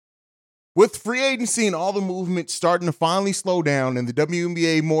With free agency and all the movement starting to finally slow down and the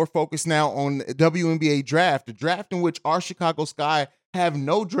WNBA more focused now on the WNBA draft, a draft in which our Chicago Sky have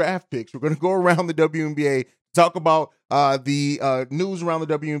no draft picks. We're going to go around the WNBA, talk about the news around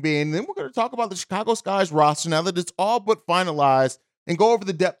the WNBA, and then we're going to talk about the Chicago Sky's roster now that it's all but finalized and go over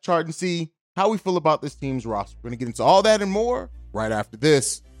the depth chart and see how we feel about this team's roster. We're going to get into all that and more right after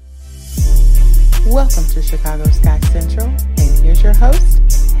this. Welcome to Chicago Sky Central, and here's your host,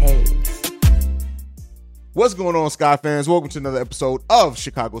 Hayes. What's going on, Sky fans? Welcome to another episode of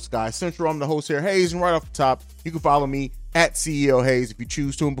Chicago Sky Central. I'm the host here, Hayes, and right off the top, you can follow me at CEO Hayes if you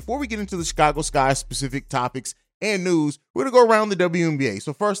choose to. And before we get into the Chicago Sky specific topics and news, we're going to go around the WNBA.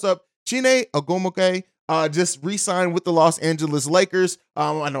 So first up, Chiney Ogwumike just re-signed with the Los Angeles Lakers.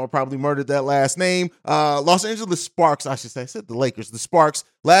 I know I probably murdered that last name. Los Angeles Sparks, I should say. I said the Lakers. The Sparks,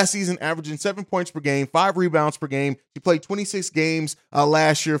 last season averaging 7 points per game, 5 rebounds per game. She played 26 games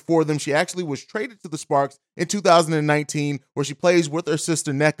last year for them. She actually was traded to the Sparks in 2019, where she plays with her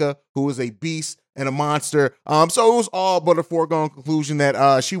sister Nneka, who is a beast and a monster. So it was all but a foregone conclusion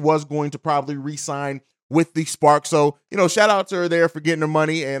that she was going to probably re-sign with the Sparks. So, shout out to her there for getting her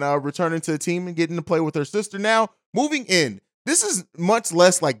money and returning to the team and getting to play with her sister. Now, moving in, this is much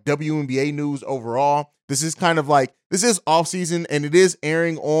less like WNBA news overall. This is kind of like, this is off season and it is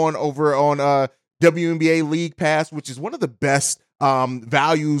airing over on WNBA League Pass, which is one of the best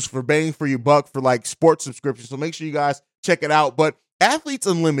values for bang for your buck for like sports subscriptions. So make sure you guys check it out. But Athletes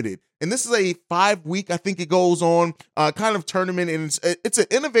Unlimited, and this is a 5-week, I think it goes on, kind of tournament, and it's an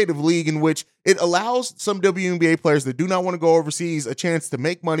innovative league in which it allows some WNBA players that do not want to go overseas a chance to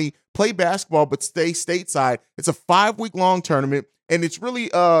make money, play basketball, but stay stateside. It's a 5-week long tournament, and it's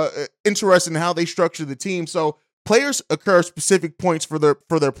really interesting how they structure the team. So players occur specific points for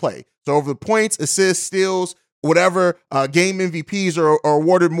their play. So over the points, assists, steals, whatever, game MVPs are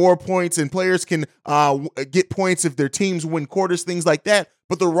awarded more points, and players can get points if their teams win quarters, things like that.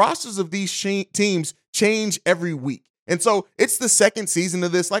 But the rosters of these teams change every week. And so it's the second season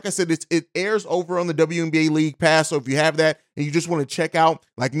of this. Like I said, it airs over on the WNBA League Pass. So if you have that and you just want to check out,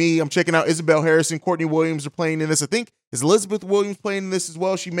 like me, I'm checking out Isabel Harrison, Courtney Williams are playing in this. I think, is Elizabeth Williams playing in this as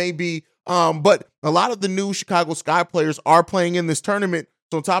well? She may be. But a lot of the new Chicago Sky players are playing in this tournament.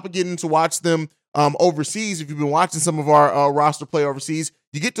 So on top of getting to watch them overseas, if you've been watching some of our roster play overseas,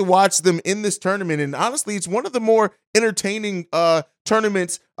 you get to watch them in this tournament. And honestly, it's one of the more entertaining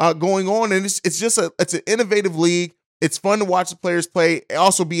tournaments going on. And it's an innovative league. It's fun to watch the players play.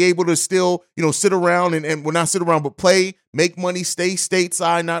 Also be able to still, sit around and well, not sit around, but play, make money, stay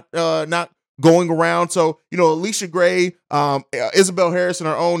stateside, not going around. So, Alicia Gray, Isabel Harrison,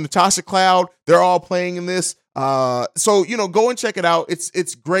 our own Natasha Cloud, they're all playing in this. So, go and check it out.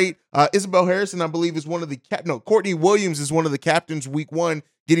 It's great. Isabel Harrison, I believe, is one of the Courtney Williams is one of the captains week 1,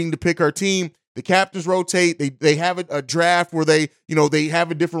 getting to pick her team. The captains rotate. They have a draft where they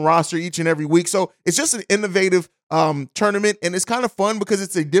have a different roster each and every week. So it's just an innovative tournament, and it's kind of fun because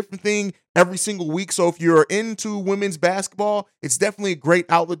it's a different thing every single week. So if you're into women's basketball, it's definitely a great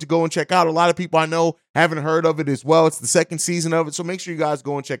outlet to go and check out. A lot of people I know haven't heard of it as well. It's the second season of it. So make sure you guys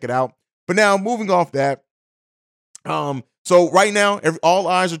go and check it out. But now moving off that, so right now, all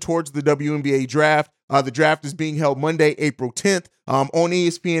eyes are towards the WNBA draft. The draft is being held Monday, April 10th, on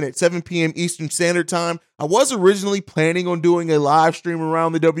ESPN at 7 p.m. Eastern Standard Time. I was originally planning on doing a live stream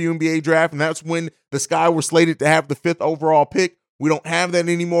around the WNBA draft, and that's when the Sky were slated to have the 5th overall pick. We don't have that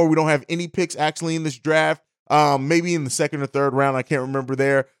anymore. We don't have any picks actually in this draft. Maybe in the 2nd or 3rd round. I can't remember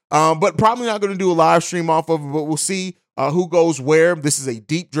there. But probably not going to do a live stream off of it, but we'll see who goes where. This is a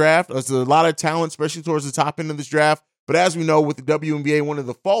deep draft. There's a lot of talent, especially towards the top end of this draft. But as we know, with the WNBA, one of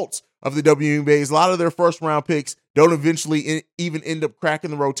the faults of the WNBA is a lot of their first-round picks don't eventually even end up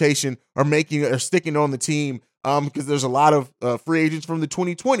cracking the rotation or sticking on the team because there's a lot of free agents from the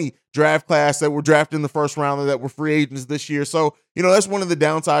 2020 draft class that were drafted in the first round that were free agents this year. So, that's one of the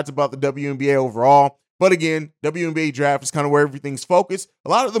downsides about the WNBA overall. But again, WNBA draft is kind of where everything's focused. A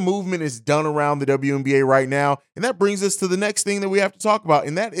lot of the movement is done around the WNBA right now. And that brings us to the next thing that we have to talk about,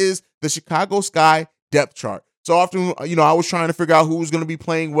 and that is the Chicago Sky depth chart. So often, I was trying to figure out who was going to be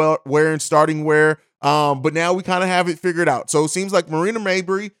playing where and starting where. But now we kind of have it figured out. So it seems like Marina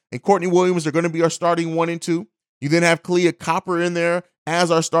Mabrey and Courtney Williams are going to be our starting 1 and 2. You then have Kahleah Copper in there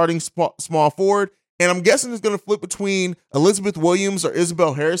as our starting small forward. And I'm guessing it's going to flip between Elizabeth Williams or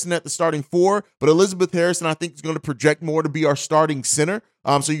Isabel Harrison at the starting 4. But Elizabeth Harrison, I think, is going to project more to be our starting center.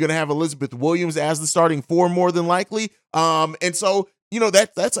 So you're going to have Elizabeth Williams as the starting 4 more than likely. And so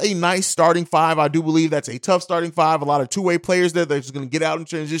that's a nice starting 5. I do believe that's a tough starting 5. A lot of two-way players there. They're just going to get out and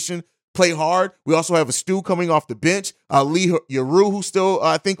transition. play hard. We also have a Stu coming off the bench. Lee Yaru, who's still,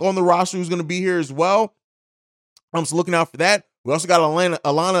 I think, on the roster, who's going to be here as well. I'm just looking out for that. We also got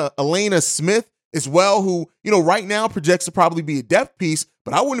Elena Smith as well, who, right now projects to probably be a depth piece,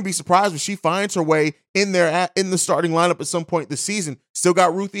 but I wouldn't be surprised if she finds her way in there in the starting lineup at some point this season. Still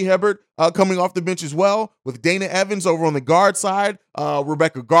got Ruthie Hebert coming off the bench as well, with Dana Evans over on the guard side,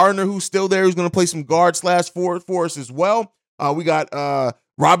 Rebecca Gardner, who's still there, who's going to play some guard/forward for us as well. We got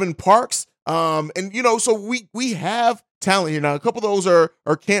Robin Parks, so we have talent here. Now, a couple of those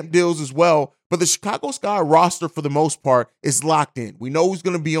are camp deals as well, but the Chicago Sky roster, for the most part, is locked in. We know who's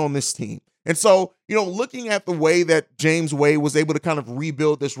going to be on this team. And so, looking at the way that James Wade was able to kind of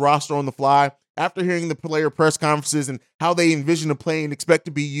rebuild this roster on the fly, after hearing the player press conferences and how they envision the play and expect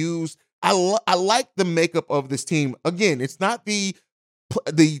to be used, I like the makeup of this team. Again, it's not the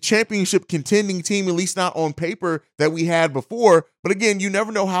championship contending team, at least not on paper, that we had before. But again, you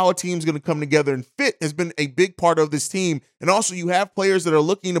never know how a team's going to come together, and fit has been a big part of this team. And also, you have players that are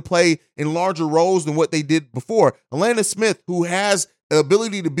looking to play in larger roles than what they did before. Alana Smith, who has the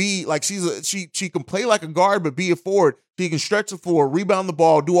ability to be like, she can play like a guard, but be a forward. She can stretch the floor, rebound the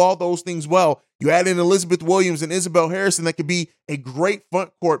ball, do all those things well. You add in Elizabeth Williams and Isabel Harrison, that could be a great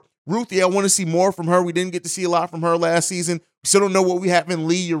front court. Ruthie, I want to see more from her. We didn't get to see a lot from her last season. We still don't know what we have in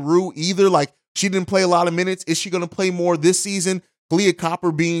Lee Yaru either. Like, she didn't play a lot of minutes. Is she going to play more this season? Kalia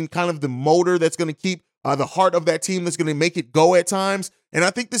Copper being kind of the motor that's going to keep the heart of that team, that's going to make it go at times. And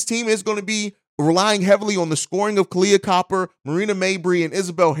I think this team is going to be relying heavily on the scoring of Kalia Copper, Marina Mabry, and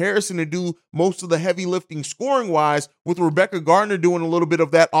Isabel Harrison to do most of the heavy lifting scoring-wise, with Rebecca Gardner doing a little bit of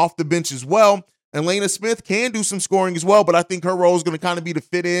that off the bench as well. Elena Smith can do some scoring as well, but I think her role is going to kind of be to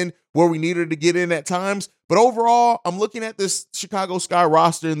fit in where we need her to get in at times. But overall, I'm looking at this Chicago Sky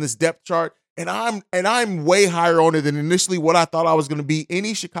roster in this depth chart, and I'm way higher on it than initially what I thought I was going to be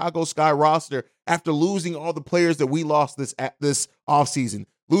any Chicago Sky roster after losing all the players that we lost this offseason.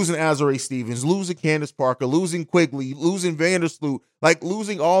 Losing Azurá Stevens, losing Candace Parker, losing Quigley, losing Vandersloot, like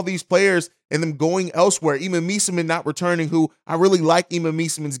losing all these players and them going elsewhere. Ima Mieseman not returning, who I really like Ima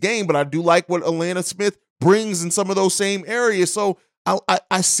Mieseman's game, but I do like what Alana Smith brings in some of those same areas. So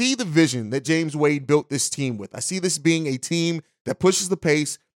I see the vision that James Wade built this team with. I see this being a team that pushes the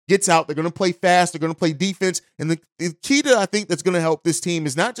pace, gets out. They're going to play fast. They're going to play defense. And the key to, I think, that's going to help this team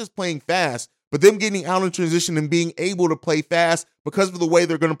is not just playing fast, but them getting out in transition and being able to play fast because of the way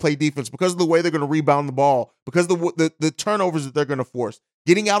they're going to play defense, because of the way they're going to rebound the ball, because of the turnovers that they're going to force.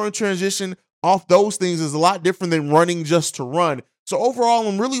 Getting out in transition off those things is a lot different than running just to run. So overall,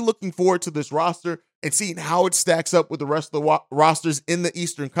 I'm really looking forward to this roster and seeing how it stacks up with the rest of the rosters in the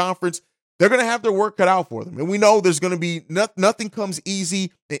Eastern Conference. They're going to have their work cut out for them. And we know there's going to be nothing comes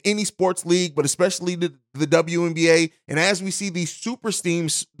easy in any sports league, but especially the WNBA. And as we see these super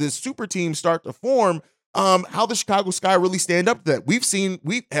teams start to form, how the Chicago Sky really stand up to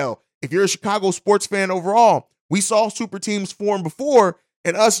that. If you're a Chicago sports fan overall, we saw super teams form before,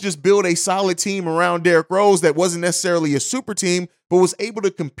 and us just build a solid team around Derrick Rose that wasn't necessarily a super team, but was able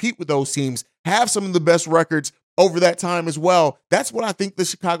to compete with those teams, have some of the best records over that time as well. That's what I think the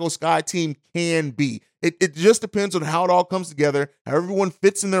Chicago Sky team can be. It just depends on how it all comes together, how everyone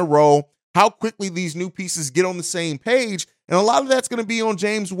fits in their role, how quickly these new pieces get on the same page. And a lot of that's going to be on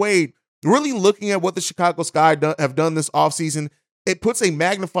James Wade. Really looking at what the Chicago Sky have done this offseason, it puts a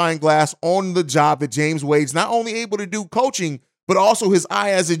magnifying glass on the job that James Wade's not only able to do coaching, but also his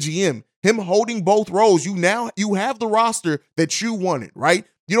eye as a GM. Him holding both roles. You have the roster that you wanted, right?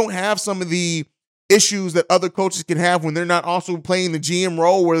 You don't have some of the issues that other coaches can have when they're not also playing the GM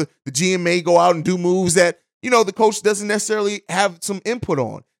role, where the GM may go out and do moves that, the coach doesn't necessarily have some input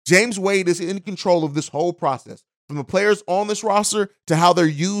on. James Wade is in control of this whole process, from the players on this roster to how they're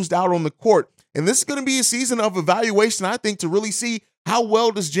used out on the court. And this is going to be a season of evaluation, I think, to really see how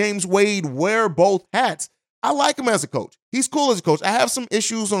well does James Wade wear both hats. I like him as a coach. He's cool as a coach. I have some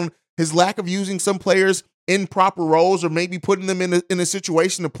issues on his lack of using some players in proper roles, or maybe putting them in a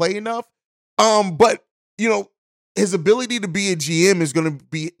situation to play enough. But his ability to be a GM is going to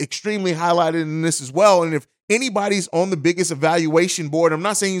be extremely highlighted in this as well. And if anybody's on the biggest evaluation board, I'm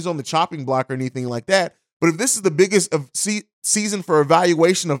not saying he's on the chopping block or anything like that, but if this is the biggest season for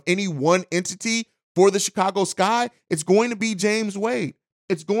evaluation of any one entity for the Chicago Sky, it's going to be James Wade.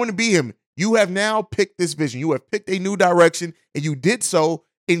 It's going to be him. You have now picked this vision. You have picked a new direction, and you did so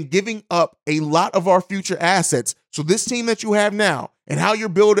in giving up a lot of our future assets. So this team that you have now and how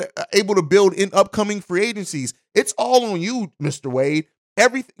you're able to build in upcoming free agencies, it's all on you, Mr. Wade.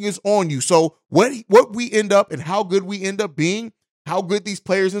 Everything is on you. So what we end up and how good we end up being, how good these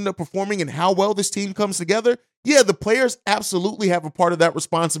players end up performing, and how well this team comes together, Yeah, the players absolutely have a part of that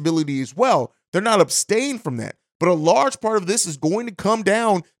responsibility as well. They're not abstained from that. But a large part of this is going to come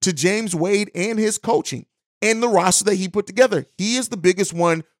down to James Wade and his coaching and the roster that he put together. He is the biggest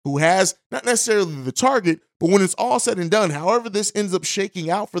one who has not necessarily the target, but when it's all said and done, however this ends up shaking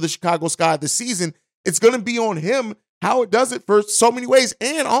out for the Chicago Sky this season, it's going to be on him how it does it for so many ways,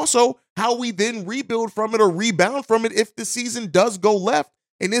 and also how we then rebuild from it or rebound from it if the season does go left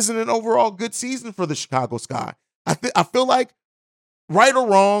and isn't an overall good season for the Chicago Sky. I feel like, right or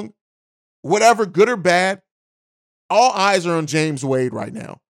wrong, whatever, good or bad, all eyes are on James Wade right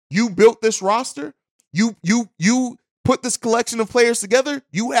now. You built this roster. You put this collection of players together.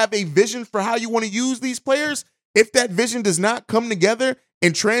 You have a vision for how you want to use these players. If that vision does not come together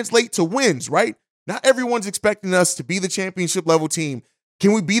and translate to wins, right? Not everyone's expecting us to be the championship level team.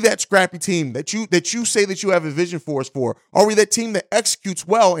 Can we be that scrappy team that you say that you have a vision for us for? Are we that team that executes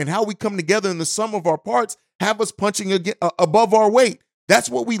well, and how we come together in the sum of our parts have us punching above our weight? That's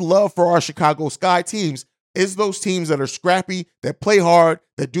what we love for our Chicago Sky teams, is those teams that are scrappy, that play hard,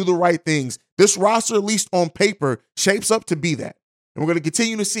 that do the right things. This roster, at least on paper, shapes up to be that. And we're going to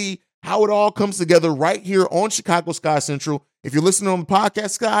continue to see how it all comes together right here on Chicago Sky Central. If you're listening on the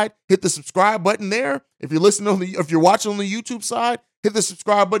podcast side, hit the subscribe button there. If you're watching on the YouTube side, hit the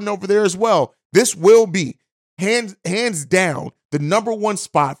subscribe button over there as well. This will be hands down the number one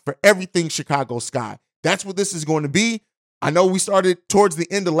spot for everything Chicago Sky. That's what this is going to be. I know we started towards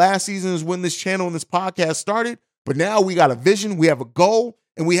the end of last season is when this channel and this podcast started, but now we got a vision, we have a goal,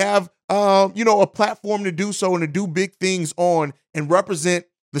 and we have a platform to do so and to do big things on and represent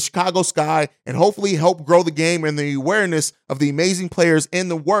the Chicago Sky and hopefully help grow the game and the awareness of the amazing players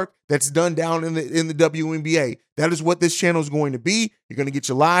and the work that's done down in the WNBA. That is what this channel is going to be. You're going to get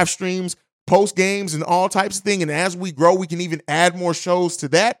your live streams, post games, and all types of things. And as we grow, we can even add more shows to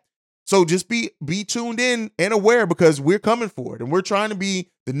that. So just be tuned in and aware, because we're coming for it. And we're trying to be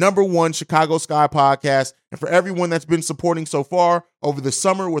the number one Chicago Sky podcast. And for everyone that's been supporting so far over the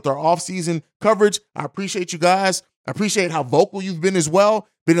summer with our off-season coverage, I appreciate you guys. I appreciate how vocal you've been as well.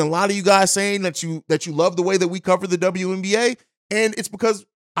 Been a lot of you guys saying that you love the way that we cover the WNBA. And it's because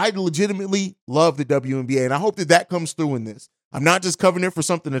I legitimately love the WNBA. And I hope that comes through in this. I'm not just covering it for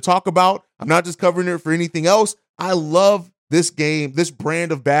something to talk about. I'm not just covering it for anything else. I love this game, this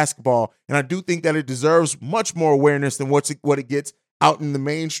brand of basketball, and I do think that it deserves much more awareness than what it gets out in the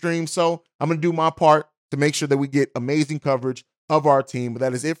mainstream. So I'm going to do my part to make sure that we get amazing coverage of our team. But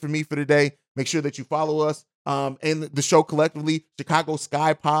that is it for me for today. Make sure that you follow us and the show collectively, Chicago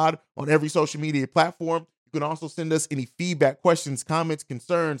Sky Pod, on every social media platform. You can also send us any feedback, questions, comments,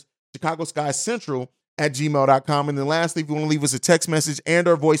 concerns, Chicago Sky Central @gmail.com. And then lastly, if you want to leave us a text message and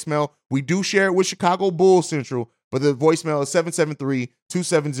our voicemail, we do share it with Chicago Bulls Central, but the voicemail is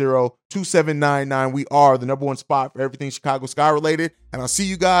 773-270-2799. We are the number one spot for everything Chicago Sky related. And I'll see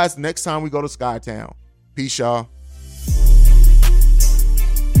you guys next time we go to Skytown. Peace, y'all.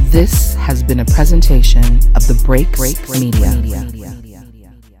 This has been a presentation of the Break Media.